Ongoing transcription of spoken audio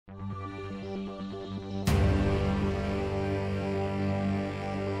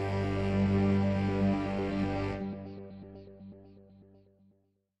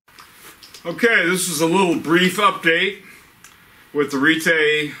Okay, this is a little brief update with the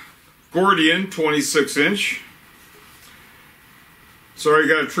Retay Gordion 26-inch. So I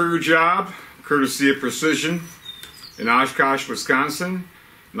got a trigger job, courtesy of Precision in Oshkosh, Wisconsin.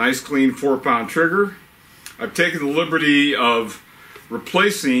 Nice clean 4-pound trigger. I've taken the liberty of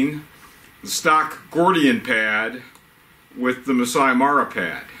replacing the stock Gordion pad with the Masai Mara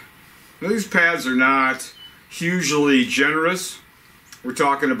pad. Now these pads are not hugely generous. We're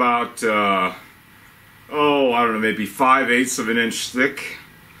talking about, I don't know, maybe 5/8 of an inch thick.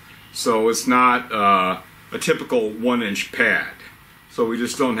 So it's not a typical 1-inch pad. So we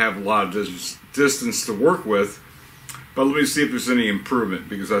just don't have a lot of distance to work with. But let me see if there's any improvement,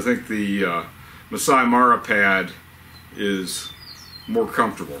 because I think the Masai Mara pad is more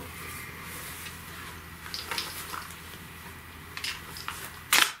comfortable.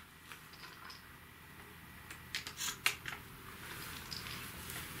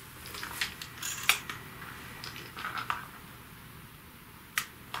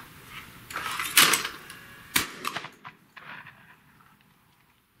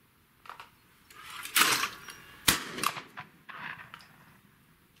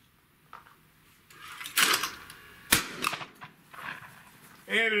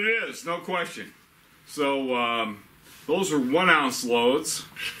 And it is, no question. So those are 1-ounce loads,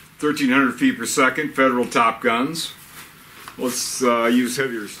 1,300 feet per second, Federal Top Guns. Let's use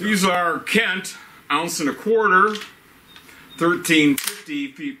heavier stuff. These are Kent, 1.25 ounces,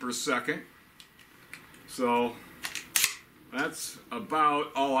 1,350 feet per second. So that's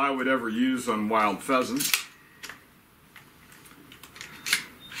about all I would ever use on wild pheasants.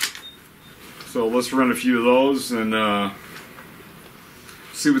 So let's run a few of those and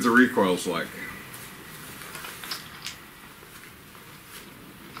see what the recoil's like.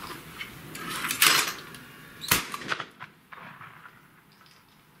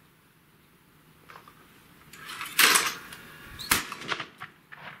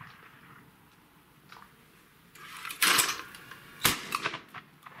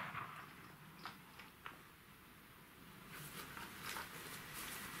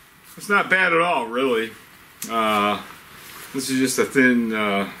 It's not bad at all, really. This is just a thin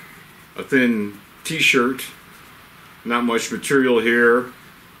t-shirt, not much material here,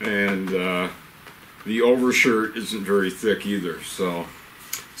 and the overshirt isn't very thick either. So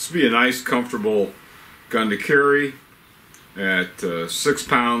this would be a nice, comfortable gun to carry at 6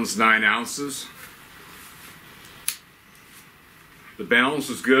 pounds 9 ounces. The balance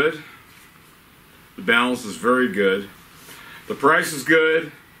is good. The balance is very good. The price is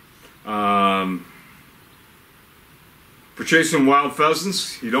good. For chasing wild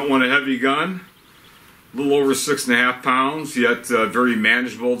pheasants, you don't want a heavy gun. A little over 6.5 pounds, yet very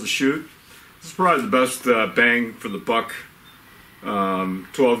manageable to shoot. This is probably the best bang for the buck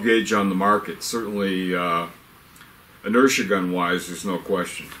 12 gauge on the market. Certainly inertia gun wise, there's no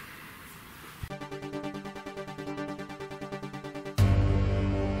question.